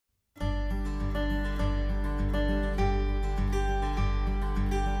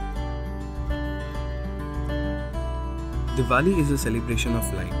Diwali is a celebration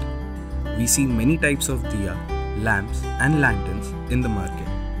of light. We see many types of diya, lamps and lanterns in the market.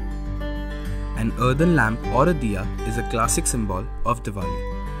 An earthen lamp or a diya is a classic symbol of Diwali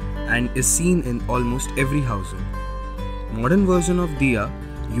and is seen in almost every household. Modern version of diya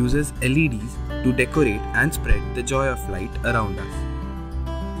uses LEDs to decorate and spread the joy of light around us.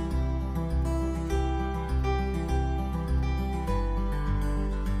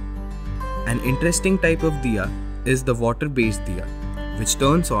 An interesting type of diya is the water-based diya, which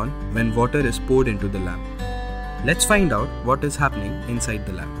turns on when water is poured into the lamp. Let's find out what is happening inside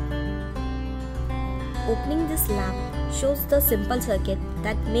the lamp. Opening this lamp shows the simple circuit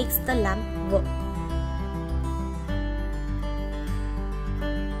that makes the lamp work.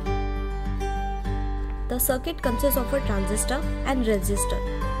 The circuit consists of a transistor and resistor.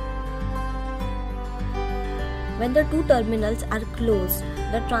 When the two terminals are closed,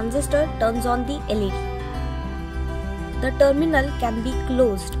 the transistor turns on the LED. The terminal can be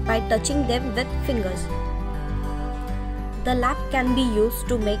closed by touching them with fingers. The lamp can be used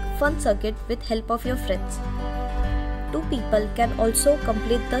to make fun circuit with help of your friends. Two people can also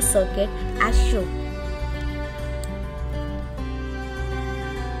complete the circuit as shown.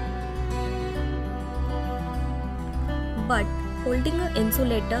 But holding an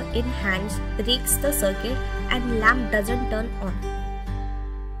insulator in hands breaks the circuit and lamp doesn't turn on.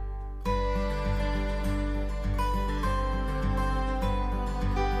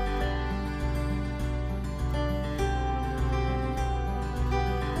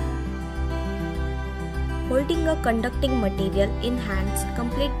 Holding a conducting material in hands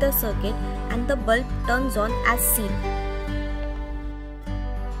complete the circuit and the bulb turns on as seen.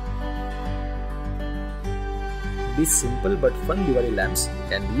 These simple but fun Diwali lamps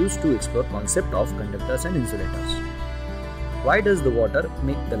can be used to explore concept of conductors and insulators. Why does the water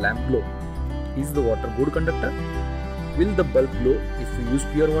make the lamp glow? Is the water good conductor? Will the bulb glow if we use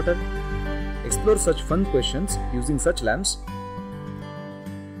pure water? Explore such fun questions using such lamps.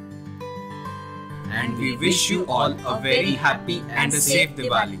 And we wish you all a very happy and a safe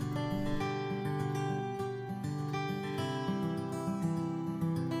Diwali.